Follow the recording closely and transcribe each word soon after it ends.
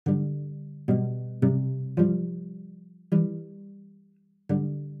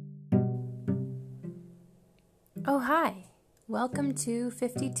Hi. Welcome to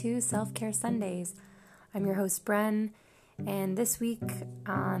 52 Self-Care Sundays. I'm your host, Bren, and this week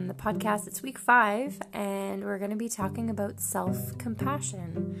on the podcast, it's week 5, and we're going to be talking about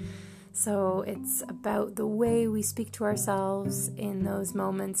self-compassion. So it's about the way we speak to ourselves in those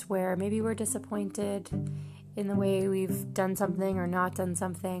moments where maybe we're disappointed in the way we've done something or not done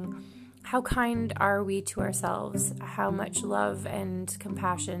something. How kind are we to ourselves? How much love and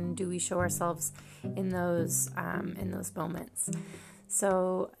compassion do we show ourselves in those moments?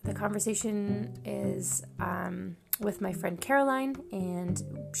 So the conversation is with my friend Caroline, and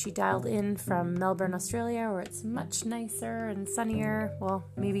she dialed in from Melbourne, Australia, where it's much nicer and sunnier. Well,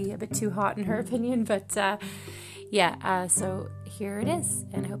 maybe a bit too hot in her opinion, but so here it is,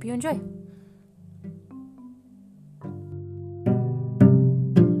 and I hope you enjoy.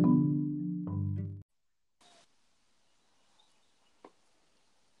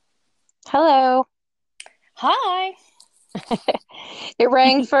 Hello. Hi. It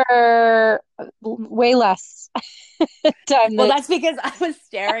rang for way less time. Well, that's because I was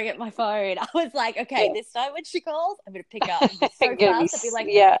staring at my phone. I was like, okay, this time when she calls, I'm going to pick up. It's so fast.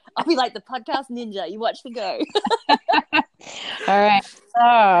 I'll be like the podcast ninja. You watch me go. All right.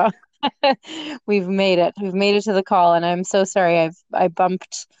 So we've made it. We've made it to the call, and I'm so sorry. I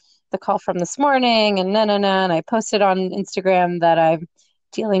bumped the call from this morning, and and I posted on Instagram that I'm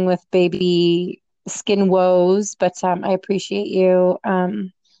dealing with baby skin woes, but I appreciate you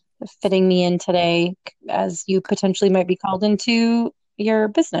fitting me in today, as you potentially might be called into your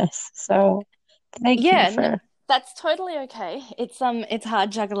business. So thank you for. That's totally okay. It's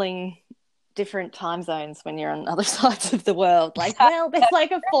hard juggling different time zones when you're on other sides of the world. Like, well, there's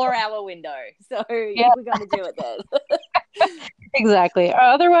like a 4-hour window, so we got to do it then. Exactly.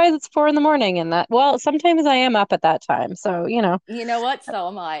 Otherwise, it's 4 a.m, and sometimes I am up at that time. So, You know what? So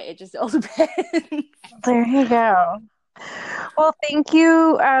am I. It just all depends. There you go. Well, thank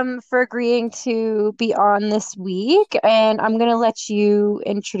you for agreeing to be on this week, and I'm going to let you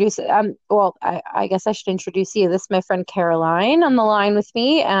introduce it. I guess I should introduce you. This is my friend Caroline on the line with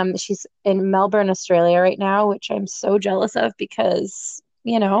me. She's in Melbourne, Australia right now, which I'm so jealous of because,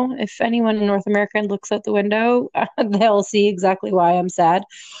 if anyone in North America looks out the window, they'll see exactly why I'm sad.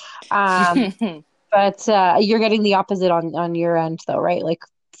 But you're getting the opposite on your end, though, right? Like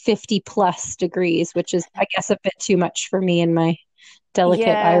 50 plus degrees, which is, I guess, a bit too much for me and my delicate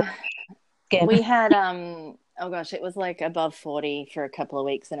Irish skin. We had it was like above 40 for a couple of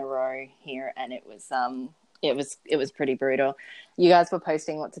weeks in a row here, and it was pretty brutal. You guys were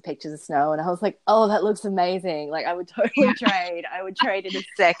posting lots of pictures of snow, and I was like, oh, that looks amazing. Like, I would totally trade. I would trade in a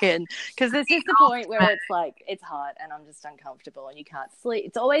second, because there's just the point where it's like, it's hot and I'm just uncomfortable and you can't sleep.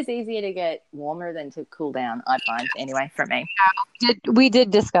 It's always easier to get warmer than to cool down, I find, anyway, for me. We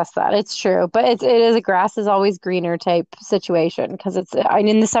did discuss that. It's true. But it is a grass is always greener type situation, because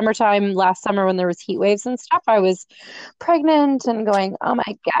in the summertime, last summer when there was heat waves and stuff, I was pregnant and going, oh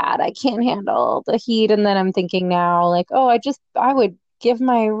my God, I can't handle the heat. And then I'm thinking now, like, oh, I would give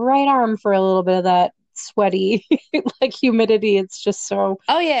my right arm for a little bit of that sweaty like humidity. It's just so.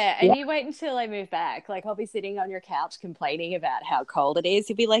 Oh yeah, and you wait until I move back. Like, I'll be sitting on your couch complaining about how cold it is.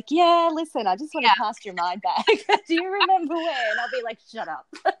 You'll be like, yeah, listen, I just want to cast your mind back. Do you remember when? I'll be like, shut up.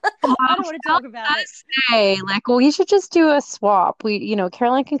 I don't want to talk about it. Say, like, well, we should just do a swap.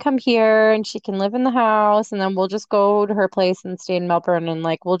 Caroline can come here and she can live in the house, and then we'll just go to her place and stay in Melbourne, and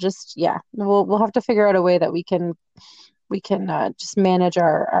like we'll have to figure out a way that we can just manage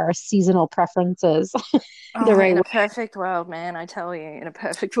our seasonal preferences. In a perfect world, man, I tell you, in a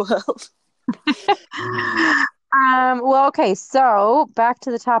perfect world. Okay, so back to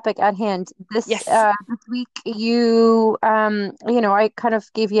the topic at hand. This week, I kind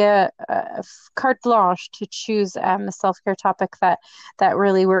of gave you a carte blanche to choose a self-care topic that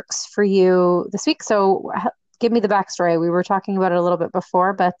really works for you this week. So give me the backstory. We were talking about it a little bit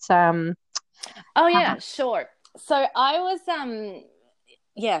before, but sure. So I was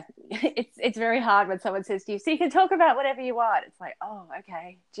it's very hard when someone says to you, so you can talk about whatever you want. It's like, oh,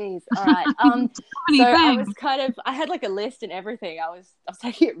 okay, geez, all right. So I had like a list and everything. I was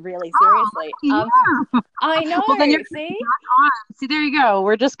taking it really seriously. I know. Well, then see, there you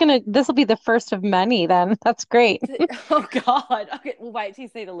go. This will be the first of many. Then that's great. Oh God. Okay, we'll wait till you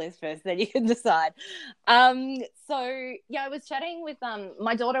see the list first, then you can decide. I was chatting with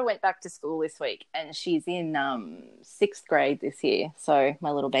my daughter went back to school this week, and she's in 6th grade this year. So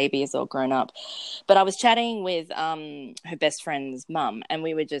my little baby is all grown up. But I was chatting with her best friend's mum, and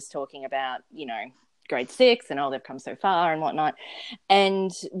we were just talking about, grade 6 and they've come so far and whatnot.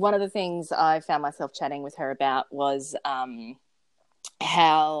 And one of the things I found myself chatting with her about was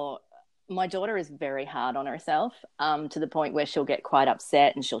how my daughter is very hard on herself, to the point where she'll get quite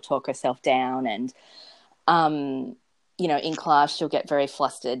upset and she'll talk herself down. And, in class, she'll get very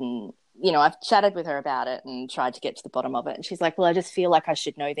flustered. And, I've chatted with her about it and tried to get to the bottom of it. And she's like, well, I just feel like I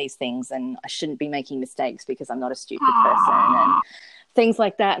should know these things and I shouldn't be making mistakes because I'm not a stupid person and things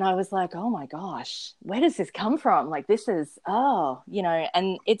like that. And I was like, oh my gosh, where does this come from? Like, this is,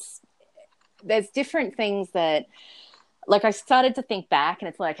 and there's different things that, like, I started to think back and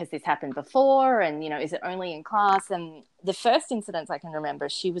it's like, has this happened before? And, is it only in class? And the first incidents I can remember,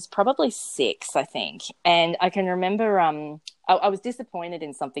 she was probably 6, I think. And I can remember I was disappointed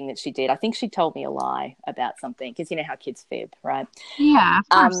in something that she did. I think she told me a lie about something because you know how kids fib, right? Yeah, of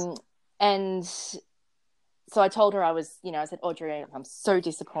course. And so I told her I said, Audrey, I'm so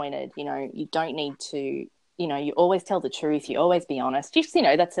disappointed. You don't need to, you always tell the truth. You always be honest. Just,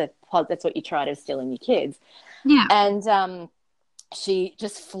 that's what you try to instill in your kids. Yeah. And she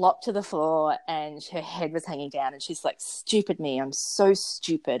just flopped to the floor and her head was hanging down and she's like, stupid me, I'm so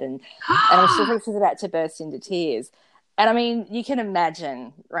stupid. And I'm sure she's about to burst into tears. And I mean, you can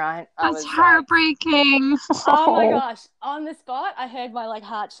imagine, right? That's heartbreaking. Oh my gosh. On the spot, I heard my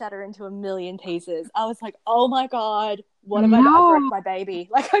heart shatter into a million pieces. I was like, oh my God, what have I done? I broke my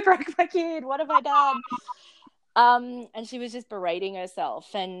baby. I broke my kid. What have I done? And she was just berating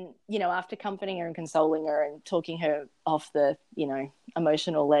herself. And, after comforting her and consoling her and talking her off the,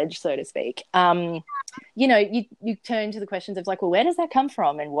 emotional ledge, so to speak, you turn to the questions of well, where does that come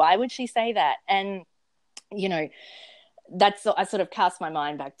from? And why would she say that? And, I sort of cast my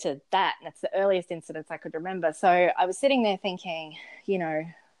mind back to that. And that's the earliest incidents I could remember. So I was sitting there thinking,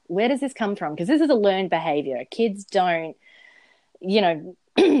 where does this come from? Because this is a learned behavior. Kids don't,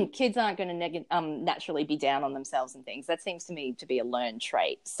 kids aren't going to naturally be down on themselves and things. That seems to me to be a learned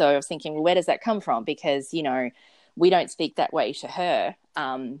trait. So I was thinking, well, where does that come from? Because, we don't speak that way to her.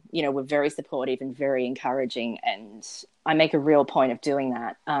 We're very supportive and very encouraging, and I make a real point of doing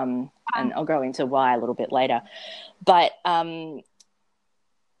that. And I'll go into why a little bit later. But I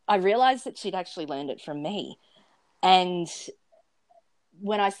realized that she'd actually learned it from me. And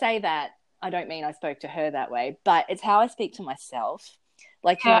when I say that, I don't mean I spoke to her that way, but it's how I speak to myself.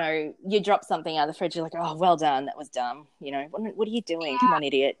 You drop something out of the fridge, you're like, oh, well done, that was dumb. What are you doing? Come on,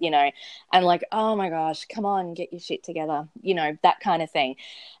 idiot. And oh my gosh, come on, get your shit together. That kind of thing.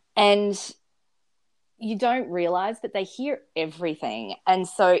 And you don't realize, but they hear everything. And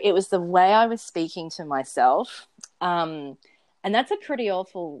so it was the way I was speaking to myself. And that's a pretty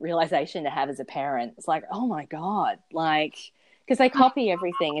awful realization to have as a parent. It's like, oh my God, because they copy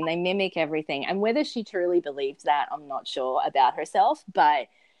everything and they mimic everything. And whether she truly believed that, I'm not sure about herself, but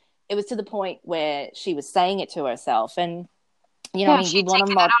it was to the point where she was saying it to herself. And, you want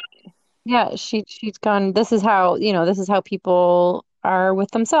to model. Yeah, she's gone, this is how people are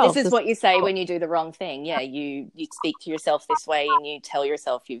with themselves. This is what you say when you do the wrong thing. Yeah, you speak to yourself this way and you tell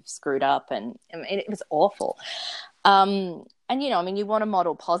yourself you've screwed up. And it was awful. And, you want to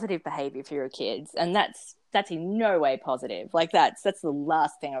model positive behavior for your kids. And that's in no way positive. That's the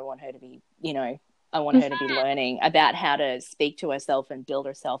last thing I want her to be, I want her to be learning about how to speak to herself and build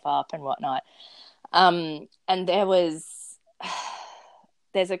herself up and whatnot. And there's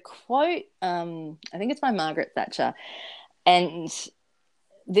a quote, I think it's by Margaret Thatcher. And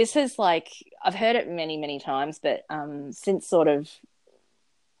this is I've heard it many, many times, but since sort of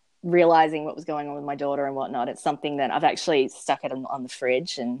realizing what was going on with my daughter and whatnot, it's something that I've actually stuck it on the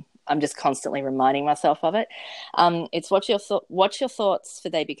fridge and I'm just constantly reminding myself of it. It's watch your thoughts, for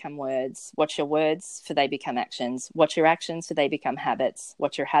they become words. Watch your words, for they become actions. Watch your actions, for they become habits.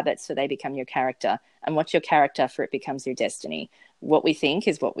 Watch your habits, for they become your character. And watch your character, for it becomes your destiny. What we think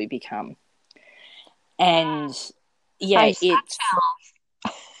is what we become. And it's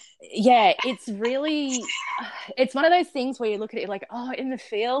really, it's one of those things where you look at it like, oh, in the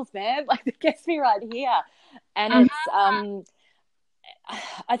fields, man, it gets me right here. And it's,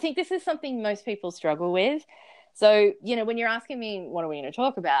 I think this is something most people struggle with. So, when you're asking me, what are we going to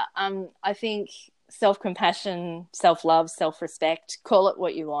talk about? I think self-compassion, self-love, self-respect, call it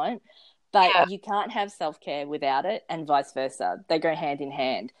what you want, but you can't have self-care without it, and vice versa. They go hand in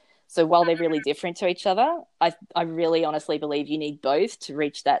hand. So while they're really different to each other, I really honestly believe you need both to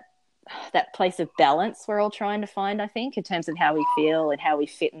reach that place of balance we're all trying to find, I think, in terms of how we feel and how we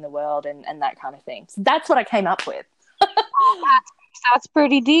fit in the world and that kind of thing. So that's what I came up with. That's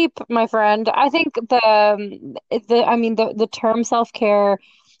pretty deep, my friend. I think the term self-care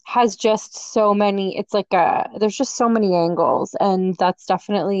has just so many, there's just so many angles, and that's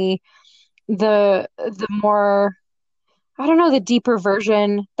definitely the more, I don't know, the deeper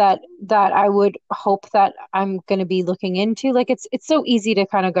version that I would hope that I'm going to be looking into. Like it's so easy to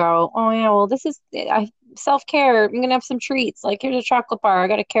kind of go, oh yeah, well this is I self-care. I'm going to have some treats. Like here's a chocolate bar. I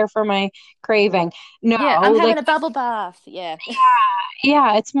got to care for my craving. No, Yeah, I'm having like a bubble bath. Yeah.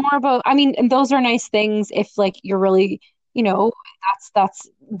 yeah, it's more about, I mean, and those are nice things if like you're really, that's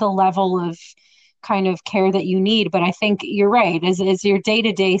the level of kind of care that you need. But I think you're right, is your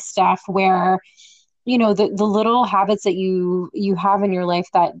day-to-day stuff where the little habits that you have in your life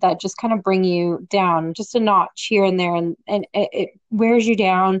that just kind of bring you down just a notch here and there, and it wears you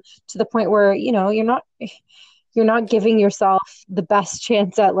down to the point where you're not giving yourself the best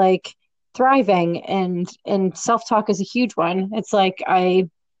chance at like thriving, and self-talk is a huge one. It's like I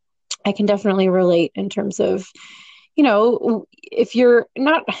can definitely relate in terms of if you're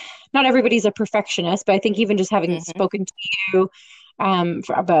not everybody's a perfectionist, but I think even just having Hmm. spoken to you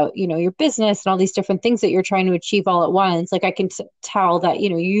about your business and all these different things that you're trying to achieve all at once, like I can tell that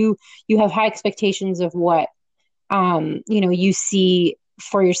you have high expectations of what you see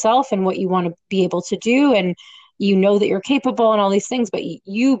for yourself and what you want to be able to do, and that you're capable and all these things, but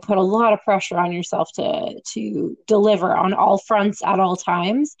you put a lot of pressure on yourself to deliver on all fronts at all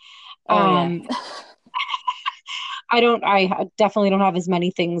times. Oh yeah. um I definitely don't have as many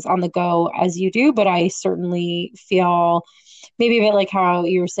things on the go as you do, but I certainly feel maybe a bit like how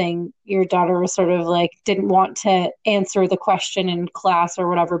you were saying your daughter was sort of like didn't want to answer the question in class or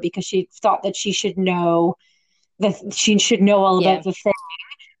whatever because she thought that she should know all Yeah. about the thing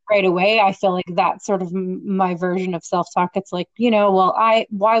right away. I feel like that's sort of my version of self-talk. It's like, well,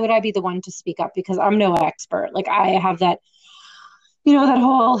 why would I be the one to speak up because I'm no expert. Like I have that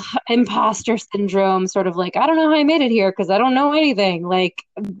whole imposter syndrome, sort of like, I don't know how I made it here because I don't know anything. Like,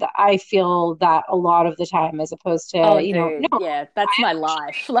 I feel that a lot of the time, as opposed to, Oh dude, no, yeah, that's my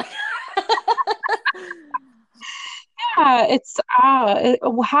life. Like yeah, it's, how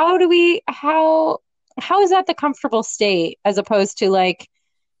is that the comfortable state as opposed to like,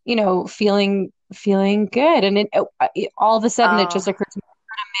 feeling good? And all of a sudden it just oh occurs to me,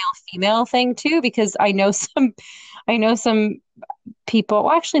 female thing too, because I know some people,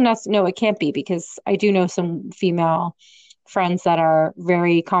 well, actually not, no, it can't be because I do know some female friends that are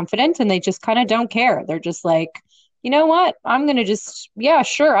very confident and they just kind of don't care. They're just like, you know what? I'm gonna just, yeah,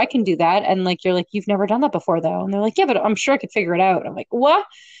 sure, I can do that. And like you're like, you've never done that before though. And they're like, yeah, but I'm sure I could figure it out. I'm like, what?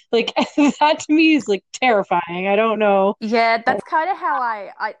 Like that to me is like terrifying. I don't know. yeah, that's kind of how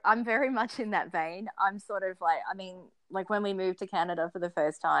I'm very much in that vein. I'm sort of like, I mean, like when we moved to Canada for the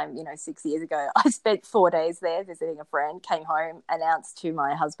first time, 6 years ago, I spent 4 days there visiting a friend, came home, announced to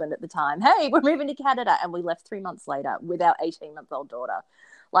my husband at the time, hey, we're moving to Canada. And we left 3 months later with our 18-month-old daughter.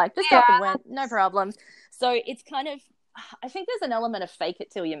 Like, just up and Yeah, went, no problem. So it's kind of, I think there's an element of fake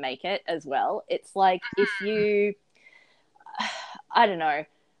it till you make it as well. It's like if you, I don't know,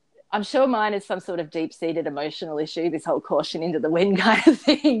 I'm sure mine is some sort of deep seated emotional issue, this whole caution into the wind kind of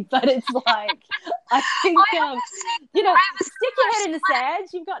thing. But it's like, I think, stick your head in the sand.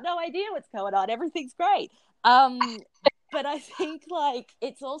 You've got no idea what's going on. Everything's great. Um, but I think, like,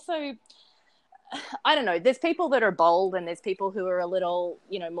 it's also, I don't know, there's people that are bold and there's people who are a little,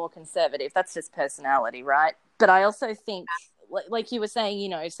 more conservative. That's just personality, right? But I also think, like you were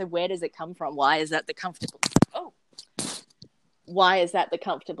saying, so where does it come from? Why is that the comfortable? Oh, why is that the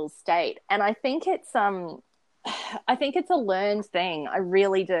comfortable state? And I think it's a learned thing. I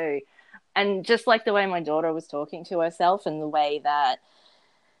really do. And just like the way my daughter was talking to herself and the way that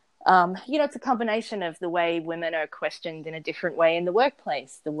it's a combination of the way women are questioned in a different way in the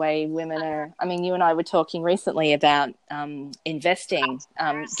workplace, the way women are. I mean, you and I were talking recently about investing,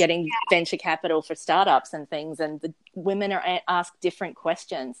 getting venture capital for startups and things, and the women are asked different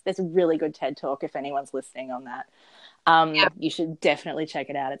questions. There's a really good TED talk if anyone's listening on that. You should definitely check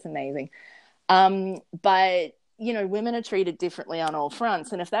it out. It's amazing. But women are treated differently on all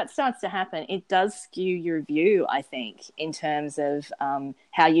fronts. And if that starts to happen, it does skew your view, I think, in terms of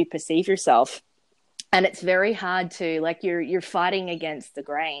how you perceive yourself. And it's very hard to, like, you're fighting against the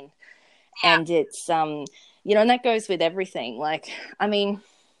grain. And it's, and that goes with everything. Like, I mean,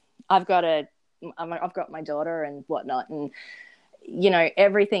 I've got my daughter and whatnot, and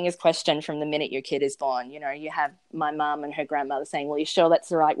everything is questioned from the minute your kid is born. You have my mum and her grandmother saying, well, you sure that's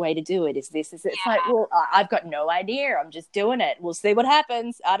the right way to do it? Is this, is it? It's like, well, I've got no idea. I'm just doing it. We'll see what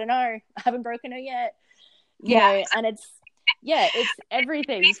happens. I don't know. I haven't broken her yet, yeah. and it's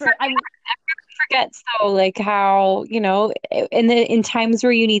everything. Forget so like how in times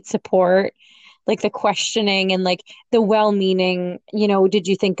where you need support, like the questioning and like the well-meaning, did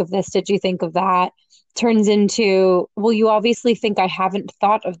you think of this, did you think of that, turns into, well, you obviously think I haven't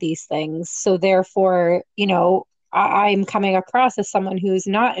thought of these things, so therefore I'm coming across as someone who's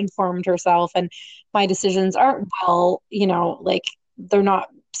not informed herself, and my decisions aren't well, like they're not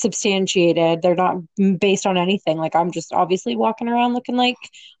substantiated. They're not based on anything. Like I'm just obviously walking around looking like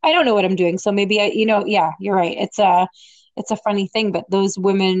I don't know what I'm doing. So maybe yeah, you're right. It's a funny thing, but those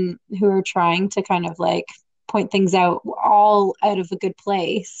women who are trying to kind of like point things out all out of a good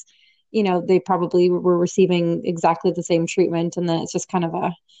place, they probably were receiving exactly the same treatment, and then it's just kind of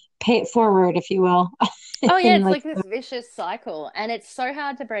a pay it forward, if you will. Oh yeah, And it's like, like this vicious cycle, and it's so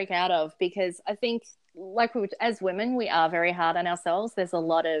hard to break out of because I think, like as women, we are very hard on ourselves. There's a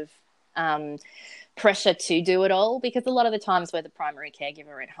lot of um, pressure to do it all because a lot of the times we're the primary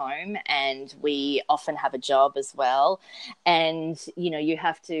caregiver at home, and we often have a job as well. And you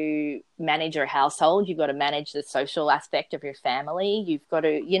have to manage your household. You've got to manage the social aspect of your family. You've got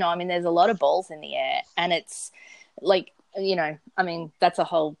to, I mean, there's a lot of balls in the air, and it's like I mean, that's a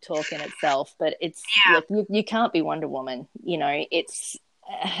whole talk in itself, but it's like you can't be Wonder Woman. It's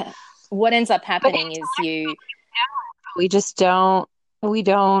what ends up happening is we just we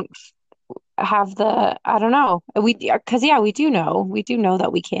don't have the, I don't know, because yeah, we do know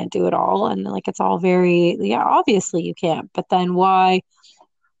that we can't do it all, and like it's all very, yeah, obviously you can't, but then why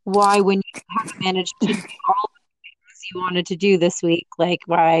when you have managed to do all the things you wanted to do this week, like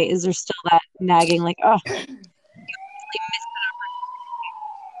why is there still that nagging like, oh,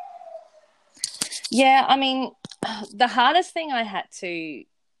 yeah. I mean, the hardest thing I had to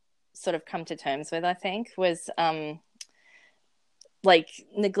sort of come to terms with, I think, was like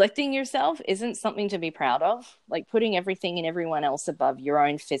neglecting yourself isn't something to be proud of. Like putting everything and everyone else above your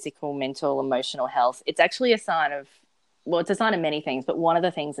own physical, mental, emotional health. It's actually a sign of, well, it's a sign of many things, but one of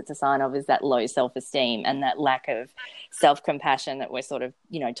the things it's a sign of is that low self-esteem and that lack of self-compassion that we're sort of,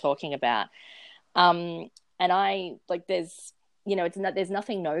 talking about. And I like there's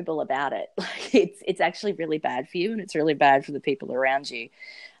nothing noble about it. Like it's actually really bad for you, and it's really bad for the people around you.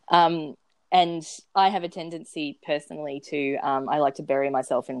 Um, and I have a tendency personally to I like to bury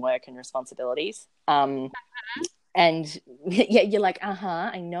myself in work and responsibilities. And yeah, you're like,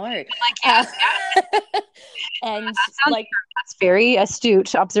 I know. Uh, and like, that's very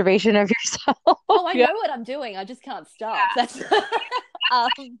astute observation of yourself. oh, I Yeah. know what I'm doing. I just can't stop. That's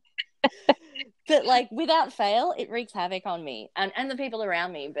um, but like without fail, it wreaks havoc on me and the people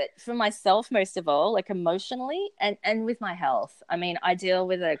around me. But for myself, most of all, like emotionally and with my health. I mean, I deal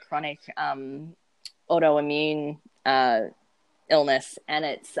with a chronic autoimmune illness, and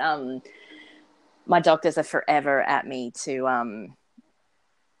it's my doctors are forever at me to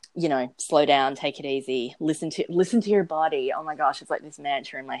slow down, take it easy, listen to your body. Oh my gosh, it's like this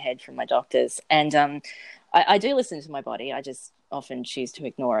mantra in my head from my doctors. And I do listen to my body. I just often choose to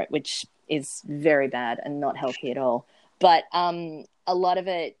ignore it, which is very bad and not healthy at all. But a lot of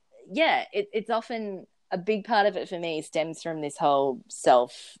it, yeah, it's often a big part of it for me stems from this whole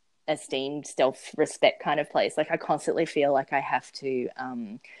self-esteem, self-respect kind of place. Like I constantly feel like I have to,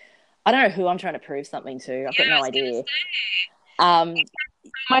 I don't know who I'm trying to prove something to. I've got no idea.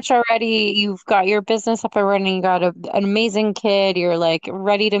 Much already. You've got your business up and running. You got an amazing kid. You're like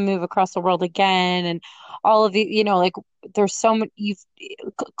ready to move across the world again, and all of the, like there's so much you've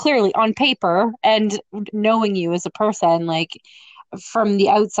clearly on paper, and knowing you as a person, like from the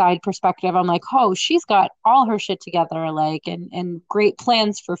outside perspective, I'm like, oh, she's got all her shit together, like, and great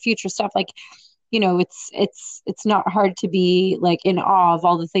plans for future stuff. Like, it's not hard to be like in awe of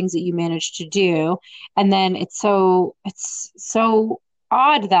all the things that you managed to do. And then it's so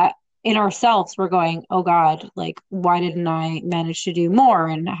odd that in ourselves we're going, oh God, like why didn't I manage to do more?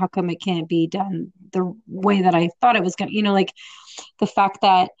 And how come it can't be done the way that I thought it was going to, like the fact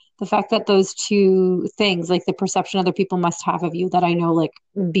that those two things, like the perception other people must have of you, that I know, like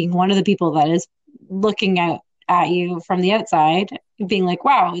being one of the people that is looking at you from the outside, being like,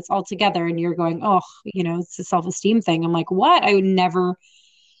 wow, it's all together, and you're going, oh, it's a self-esteem thing. I'm like, what? You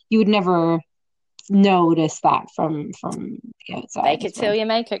would never notice that from the outside. Make it till you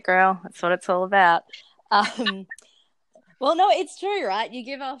make it, girl. That's what it's all about. Um, well, no, it's true, right? You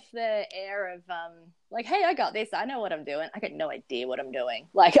give off the air of like, hey, I got this. I know what I'm doing. I got no idea what I'm doing.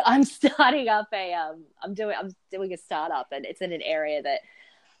 Like, I'm starting up I'm doing a startup, and it's in an area that,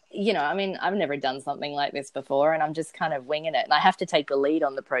 I mean, I've never done something like this before, and I'm just kind of winging it. And I have to take the lead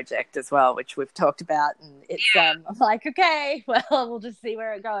on the project as well, which we've talked about. And it's I'm like, okay, well, we'll just see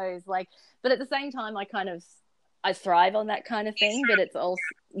where it goes. Like, but at the same time, I thrive on that kind of thing. But it's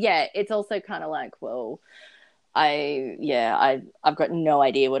also kind of like, well, I've got no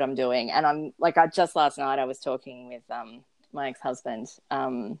idea what I'm doing. And I'm like, just last night I was talking with my ex-husband,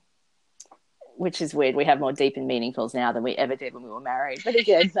 which is weird. We have more deep and meaningfuls now than we ever did when we were married. But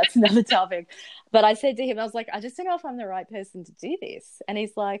again, that's another topic. But I said to him, I was like, I just don't know if I'm the right person to do this. And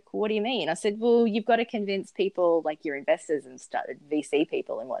he's like, what do you mean? I said, well, you've got to convince people, like your investors and VC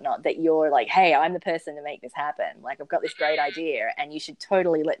people and whatnot, that you're like, hey, I'm the person to make this happen. Like, I've got this great idea and you should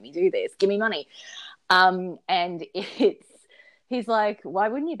totally let me do this. Give me money. And he's like, why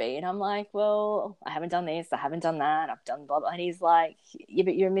wouldn't you be? And I'm like, well, I haven't done this. I haven't done that. I've done blah, blah. And he's like, yeah,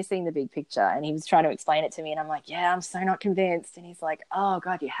 but you're missing the big picture. And he was trying to explain it to me. And I'm like, yeah, I'm so not convinced. And he's like, oh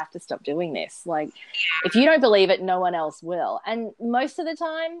God, you have to stop doing this. Like, if you don't believe it, no one else will. And most of the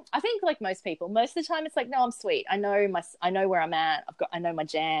time, I think like most people, most of the time it's like, no, I'm sweet. I know where I'm at. I know my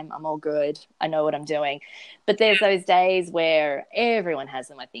jam. I'm all good. I know what I'm doing. But there's those days where everyone has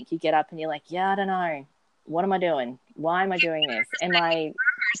them. I think you get up and you're like, yeah, I don't know. What am I doing? Why am I doing this?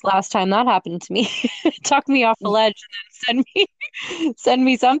 Last time that happened to me, talk me off the ledge and then send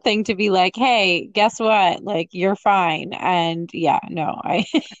me something to be like, hey, guess what? Like, you're fine. And yeah, no,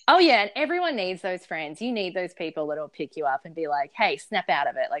 Oh yeah, and everyone needs those friends. You need those people that'll pick you up and be like, hey, snap out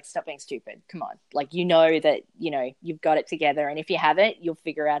of it. Like, stop being stupid. Come on. Like, you know that, you know, you've got it together. And if you haven't, you'll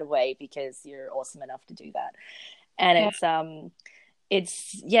figure out a way because you're awesome enough to do that. And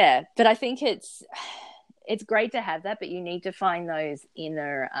yeah, but I think it's great to have that, but you need to find those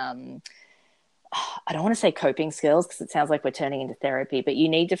inner, I don't want to say coping skills because it sounds like we're turning into therapy, but you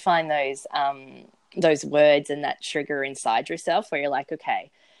need to find those words and that trigger inside yourself where you're like,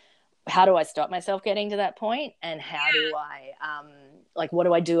 okay, how do I stop myself getting to that point? And how do I, like, what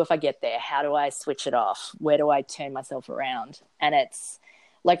do I do if I get there? How do I switch it off? Where do I turn myself around? And it's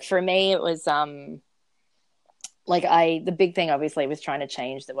like, for me, it was, the big thing obviously was trying to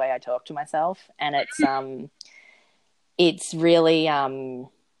change the way I talk to myself. And it's really, how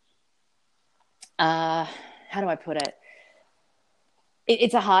do I put it?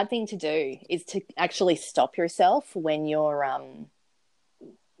 It's a hard thing to do, is to actually stop yourself when you're,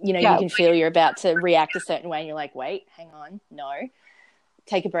 you can feel you're about to react a certain way and you're like, wait, hang on, no,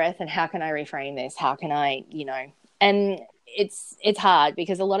 take a breath. And how can I reframe this? How can I, and it's hard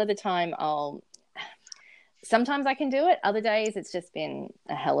because a lot of the time sometimes I can do it. Other days it's just been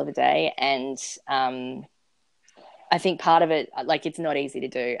a hell of a day. And I think part of it, like, it's not easy to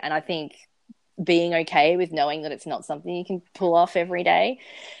do. And I think being okay with knowing that it's not something you can pull off every day.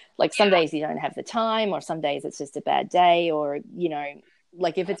 Like, some days you don't have the time, or some days it's just a bad day, or,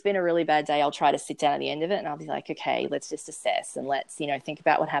 like, if it's been a really bad day, I'll try to sit down at the end of it and I'll be like, okay, let's just assess and let's, think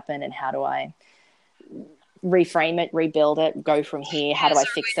about what happened and how do I reframe it, rebuild it, go from here? How do I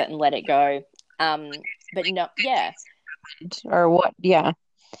fix it and let it go? But no, yeah. Or what? Yeah.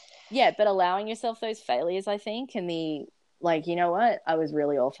 Yeah. But allowing yourself those failures, I think, and like, you know what? I was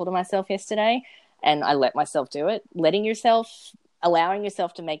really awful to myself yesterday and I let myself do it. Allowing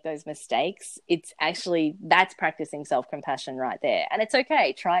yourself to make those mistakes. That's practicing self-compassion right there. And it's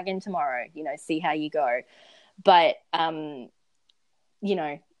okay. Try again tomorrow, see how you go. But,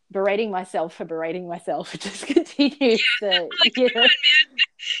 berating myself for berating myself just continues to,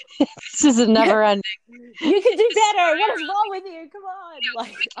 This is a never ending. You can do better. What is wrong with you? Come on.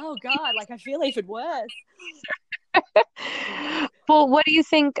 Like, oh God, like, I feel even worse. Well, what do you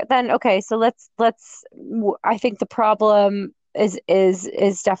think then? Okay, so let's I think the problem is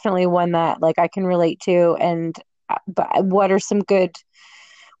definitely one that, like, I can relate to, and but what are some good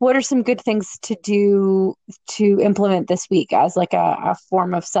things to do to implement this week as like a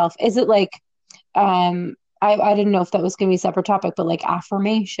form of self? Is it like, I didn't know if that was going to be a separate topic, but like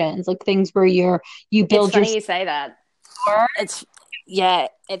affirmations, like things where you build. It's funny you say that. It's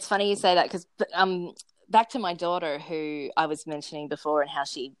funny you say that because back to my daughter, who I was mentioning before, and how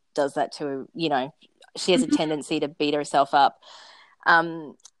she does that to, she has a tendency to beat herself up.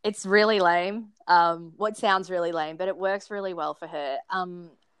 It's really lame. What sounds really lame, but it works really well for her.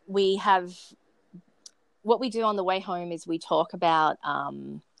 What we do on the way home is we talk about,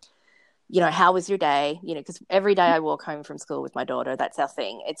 how was your day? Because every day I walk home from school with my daughter. That's our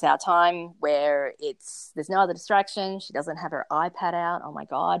thing. It's our time where there's no other distraction. She doesn't have her iPad out. Oh my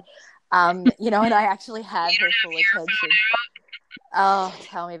God. And I actually have her full attention. Oh,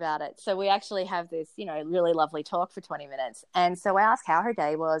 tell me about it. So we actually have this, really lovely talk for 20 minutes. And so I ask how her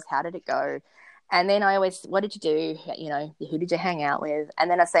day was, how did it go? And then I always, what did you do? Who did you hang out with? And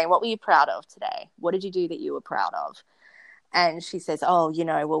then I say, what were you proud of today? What did you do that you were proud of? And she says, oh,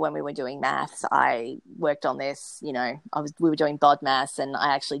 when we were doing maths, I worked on this, we were doing BODMAS and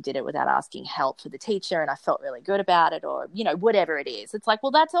I actually did it without asking help for the teacher and I felt really good about it, or, whatever it is. It's like,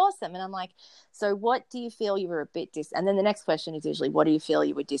 well, that's awesome. And I'm like, so what do you feel you were a bit and then the next question is usually, what do you feel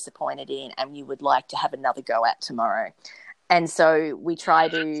you were disappointed in and you would like to have another go at tomorrow? And so we try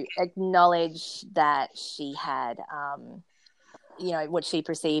to acknowledge that she had, what she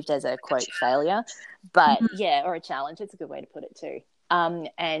perceived as a quote failure, but or a challenge. It's a good way to put it too. And,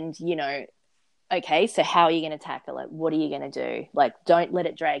 okay, so how are you going to tackle it? What are you going to do? Like, don't let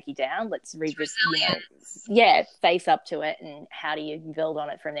it drag you down. Let's face up to it. And how do you build on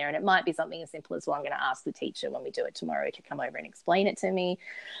it from there? And it might be something as simple as, well, I'm going to ask the teacher when we do it tomorrow to come over and explain it to me.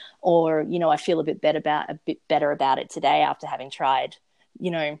 Or, I feel a bit better about it today after having tried,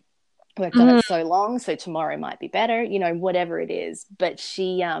 worked on it so long. So tomorrow might be better, whatever it is. But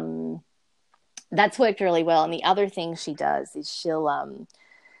she, that's worked really well. And the other thing she does is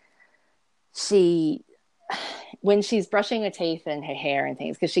when she's brushing her teeth and her hair and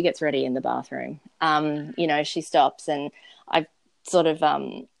things, because she gets ready in the bathroom, she stops, and I've sort of,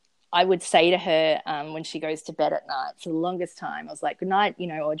 I would say to her when she goes to bed at night, for the longest time, I was like, good night,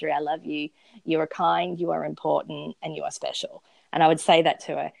 Audrey, I love you. You are kind, you are important, and you are special. And I would say that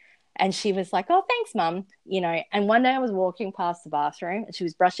to her. And she was like, oh, thanks, Mum. And one day I was walking past the bathroom and she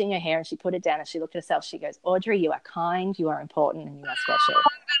was brushing her hair and she put it down and she looked at herself. She goes, Audrey, you are kind, you are important, and you are special.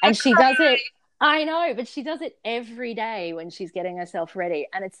 And she does it. I know, but she does it every day when she's getting herself ready.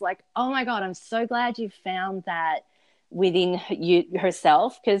 And it's like, oh my God, I'm so glad you found that within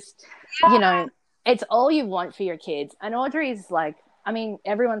herself, because, it's all you want for your kids. And Audrey's like,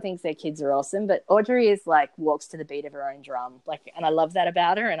 everyone thinks their kids are awesome, but Audrey is like, walks to the beat of her own drum. Like, and I love that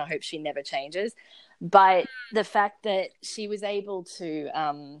about her, and I hope she never changes. But the fact that she was able to,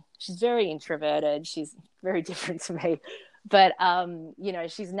 she's very introverted. She's very different to me, but,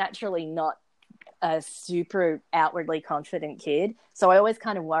 she's naturally not a super outwardly confident kid. So I always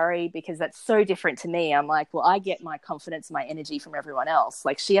kind of worry, because that's so different to me. I'm like, well, I get my confidence, my energy from everyone else.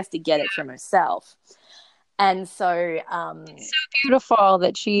 Like, she has to get it from herself. And so it's so beautiful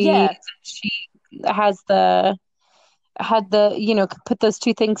that she had put those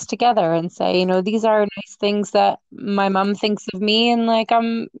two things together and say, these are nice things that my mom thinks of me, and like,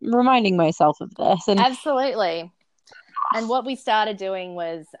 I'm reminding myself of this. And absolutely. And what we started doing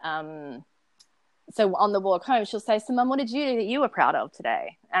was, so on the walk home, she'll say, so Mum, what did you do that you were proud of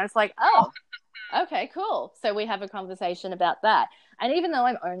today? And it's like, oh, okay, cool. So we have a conversation about that. And even though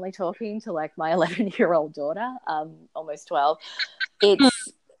I'm only talking to like my 11-year-old daughter, almost 12,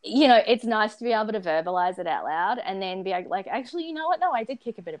 it's nice to be able to verbalize it out loud and then be like, actually, you know what? No, I did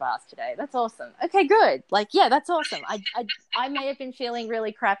kick a bit of ass today. That's awesome. Okay, good. Like, yeah, that's awesome. I may have been feeling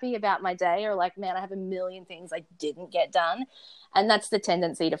really crappy about my day, or like, man, I have a million things I didn't get done. And that's the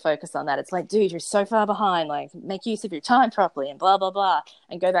tendency to focus on that. It's like, dude, you're so far behind. Like, make use of your time properly and blah, blah, blah.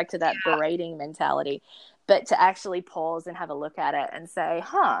 And go back to that berating mentality. But to actually pause and have a look at it and say,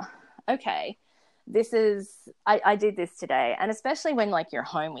 okay, I did this today. And especially when like you're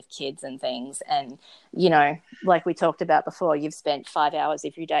home with kids and things, and, like we talked about before, you've spent 5 hours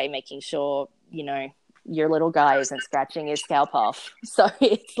every day making sure, your little guy isn't scratching his scalp off. So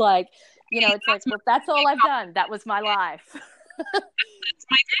it's like, it's like, well, that's all I've done. That was my life. That's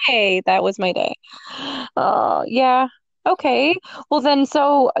my day. That was my day. Oh, yeah. Okay. Well, then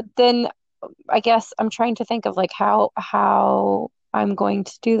I guess I'm trying to think of like how I'm going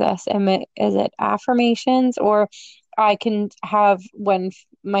to do this. Is it affirmations, or I can have, when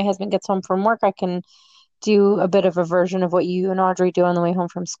my husband gets home from work, I can do a bit of a version of what you and Audrey do on the way home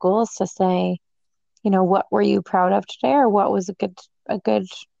from school, is to say, what were you proud of today, or what was a good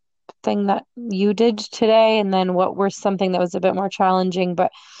thing that you did today, and then what were something that was a bit more challenging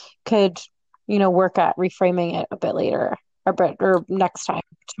but could work at reframing it a bit later, or next time,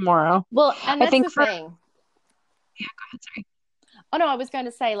 tomorrow. Well, and that's the thing. Yeah, go ahead, sorry. Oh no, I was going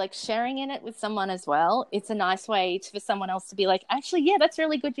to say, like, sharing in it with someone as well, it's a nice way for someone else to be like, actually, yeah, that's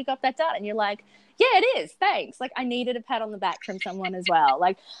really good you got that done. And you're like, yeah, it is, thanks. Like, I needed a pat on the back from someone as well.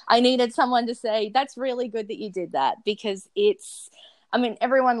 Like, I needed someone to say, that's really good that you did that, because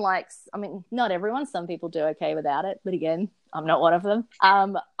everyone likes, not everyone, some people do okay without it, but again, I'm not one of them.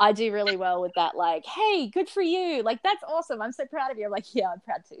 I do really well with that, like, hey, good for you. Like, that's awesome. I'm so proud of you. I'm like, yeah, I'm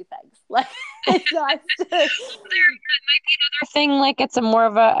proud too. Thanks. Like, it's nice to... There might be another thing, like, it's a more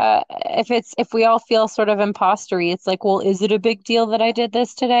of a, if we all feel sort of impostery, it's like, well, is it a big deal that I did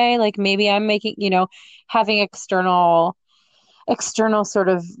this today? Like, maybe I'm making, having external sort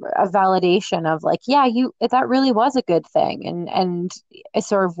of a validation of like, yeah, that really was a good thing, and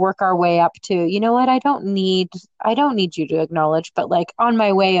sort of work our way up to, what, I don't need you to acknowledge, but like on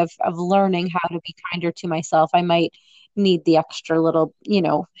my way of learning how to be kinder to myself, I might need the extra little,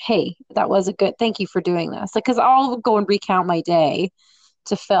 hey, that was a good, thank you for doing this. Like, because I'll go and recount my day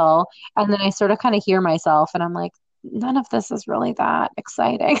to Phil, and then I sort of kind of hear myself, and I'm like, none of this is really that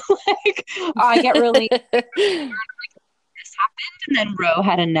exciting. Like, I get really And then Ro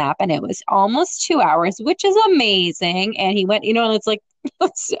had a nap, and it was almost 2 hours, which is amazing. And he went, and it's like,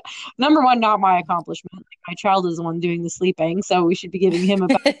 number one, not my accomplishment. Like, my child is the one doing the sleeping, so we should be giving him a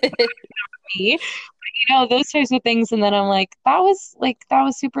me. Those types of things. And then I'm like, that was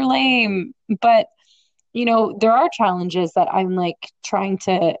super lame. But there are challenges that I'm like trying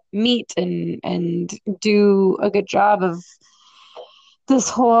to meet and do a good job of this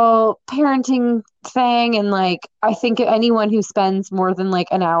whole parenting thing. And like, I think anyone who spends more than like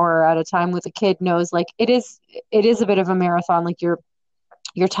an hour at a time with a kid knows like it is a bit of a marathon. Like you're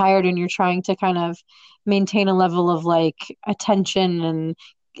tired and you're trying to kind of maintain a level of like attention and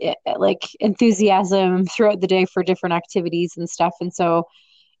like enthusiasm throughout the day for different activities and stuff. And so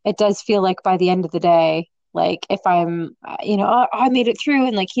it does feel like by the end of the day, like if I'm, oh, I made it through,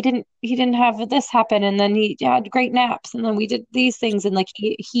 and like he didn't have this happen, and then he had great naps, and then we did these things, and like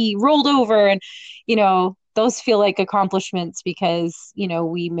he rolled over, and those feel like accomplishments because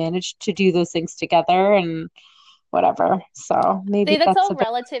we managed to do those things together and whatever. So maybe See, that's that's all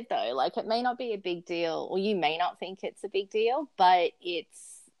relative though. Like it may not be a big deal, or you may not think it's a big deal, but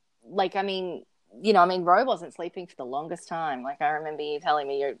it's like, Ro wasn't sleeping for the longest time. Like I remember you telling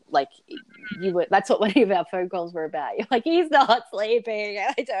me that's what one of our phone calls were about. You're like, he's not sleeping.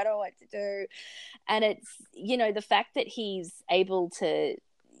 I don't know what to do. And it's, the fact that he's able to,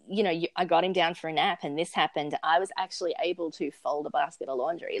 I got him down for a nap and this happened. I was actually able to fold a basket of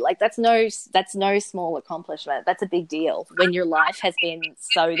laundry. Like that's no small accomplishment. That's a big deal when your life has been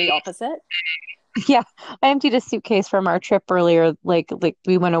so the opposite. Yeah, I emptied a suitcase from our trip earlier. Like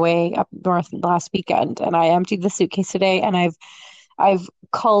we went away up north last weekend, and I emptied the suitcase today. And I've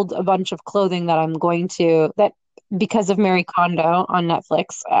culled a bunch of clothing that because of Marie Kondo on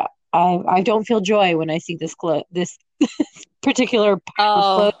Netflix. I don't feel joy when I see this particular pile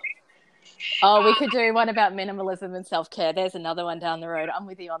of clothing. Oh, we could do one about minimalism and self-care. There's another one down the road. I'm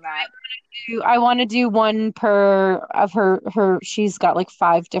with you on that. I want to do one per of her. She's got like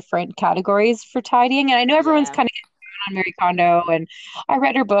 5 different categories for tidying, and I know everyone's kind of on Marie Kondo, and I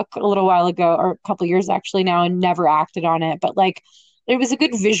read her book a little while ago, or a couple years actually now, and never acted on it. But like, it was a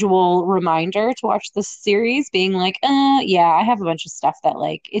good visual reminder to watch this series, being like, yeah, I have a bunch of stuff that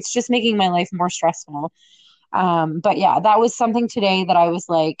like it's just making my life more stressful. But yeah, that was something today that I was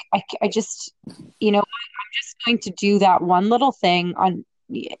like, I just, I'm just going to do that one little thing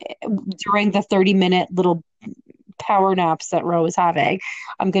during the 30-minute little power naps that Ro was having.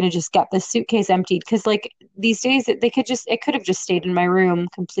 I'm going to just get this suitcase emptied because like these days it could have just stayed in my room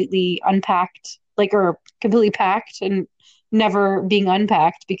completely unpacked, or completely packed and never being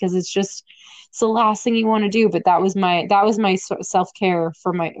unpacked because it's the last thing you want to do. But that was my self-care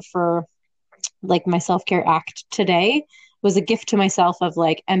for my self-care act today was a gift to myself of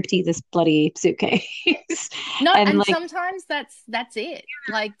like empty this bloody suitcase. No, and like, sometimes that's it.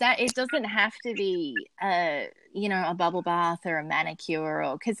 Like that, it doesn't have to be a bubble bath or a manicure,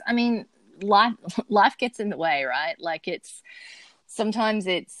 or because life gets in the way, right? Like sometimes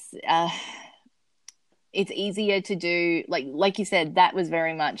it's easier to do, like you said, that was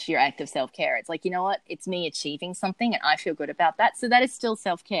very much your act of self-care. It's like, you know what, it's me achieving something and I feel good about that, so that is still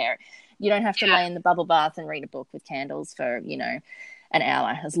self-care. You don't have to lay in the bubble bath and read a book with candles for an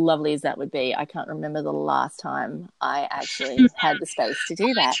hour, as lovely as that would be. I can't remember the last time I actually had the space to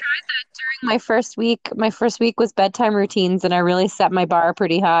do that. I tried that during my first week. My first week was bedtime routines, and I really set my bar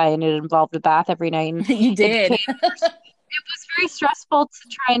pretty high, and it involved a bath every night. And you did. It was very stressful to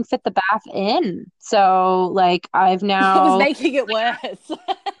try and fit the bath in. So, like, I've now... It was making it worse. Well,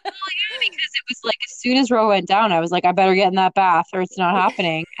 yeah, because it was like, as soon as Ro went down, I was like, I better get in that bath or it's not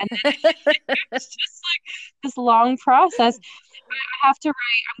happening. And then it's just like this long process. I have to write,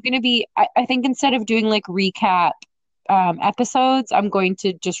 I'm going to be, I think instead of doing like recap episodes, I'm going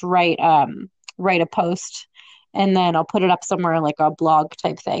to just write a post, and then I'll put it up somewhere like a blog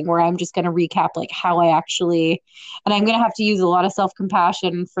type thing where I'm just going to recap like how I actually, and I'm going to have to use a lot of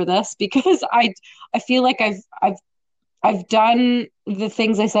self-compassion for this because I feel like I've done the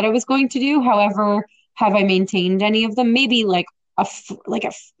things I said I was going to do. However, have I maintained any of them? Maybe like a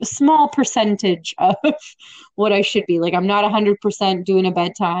small percentage of what I should be. Like I'm not 100% doing a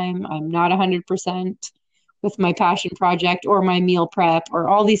bedtime. I'm not 100% with my passion project or my meal prep or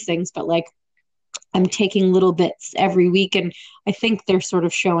all these things, but like I'm taking little bits every week, and I think they're sort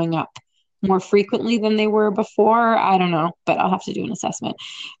of showing up more frequently than they were before. I don't know, but I'll have to do an assessment.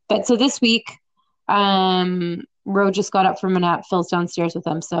 But so this week, Ro just got up from a nap. Phil's downstairs with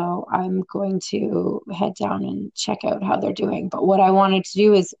them, so I'm going to head down and check out how they're doing. But what I wanted to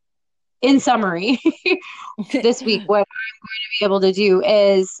do is, in summary, this week, what I'm going to be able to do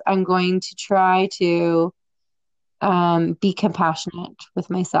is I'm going to try to be compassionate with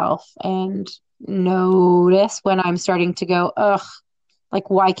myself and notice when I'm starting to go, ugh, like,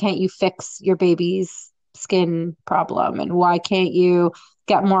 why can't you fix your baby's skin problem? And why can't you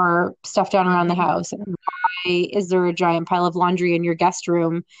get more stuff done around the house? And why is there a giant pile of laundry in your guest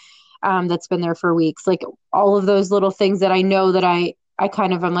room that's been there for weeks? Like all of those little things that I know that I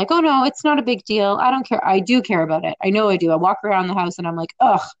kind of am like, oh no, it's not a big deal. I don't care. I do care about it. I know I do. I walk around the house and I'm like,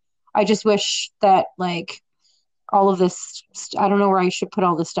 ugh, I just wish that like all of this, I don't know where I should put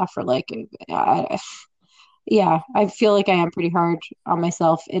all this stuff for like, yeah, I feel like I am pretty hard on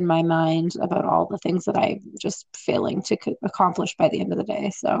myself in my mind about all the things that I'm just failing to accomplish by the end of the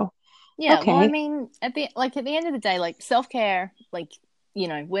day. So, Yeah, well, I okay. mean, at the end of the day, like self-care, like,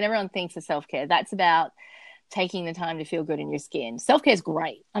 when everyone thinks of self-care, that's about taking the time to feel good in your skin. Self-care is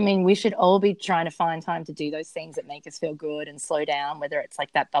great. I mean, we should all be trying to find time to do those things that make us feel good and slow down, whether it's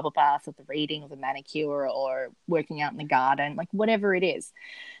like that bubble bath or the reading or the manicure or working out in the garden, like whatever it is.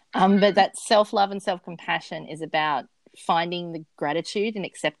 But that self-love and self-compassion is about finding the gratitude and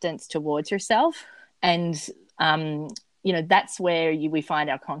acceptance towards yourself. And, that's where we find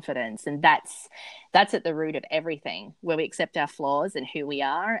our confidence. And that's at the root of everything, where we accept our flaws and who we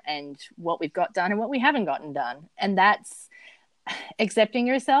are and what we've got done and what we haven't gotten done. And that's accepting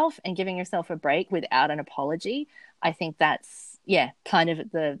yourself and giving yourself a break without an apology. I think that's, kind of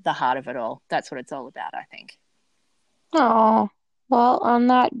at the heart of it all. That's what it's all about, I think. Oh, well, on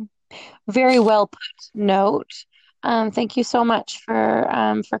that very well put note, thank you so much for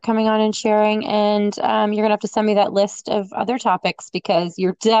coming on and sharing. And you're gonna have to send me that list of other topics because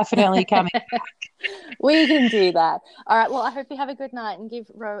you're definitely coming. We can do that. All right. Well, I hope you have a good night and give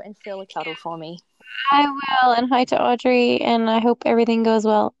Ro and Phil a cuddle for me. I will. And hi to Audrey. And I hope everything goes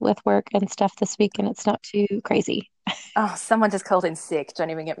well with work and stuff this week and it's not too crazy. Oh, someone just called in sick. Don't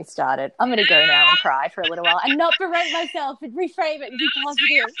even get me started. I'm going to go now and cry for a little while and not berate myself and reframe it and be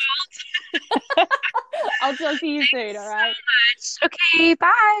positive. I'll talk to you soon. All right. Okay.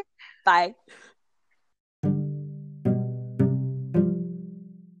 Bye. Bye.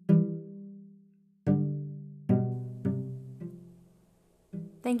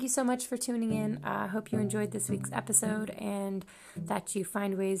 Thank you so much for tuning in. I hope you enjoyed this week's episode and that you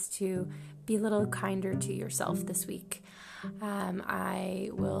find ways to be a little kinder to yourself this week. I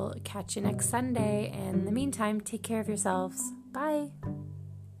will catch you next Sunday. And in the meantime, take care of yourselves. Bye.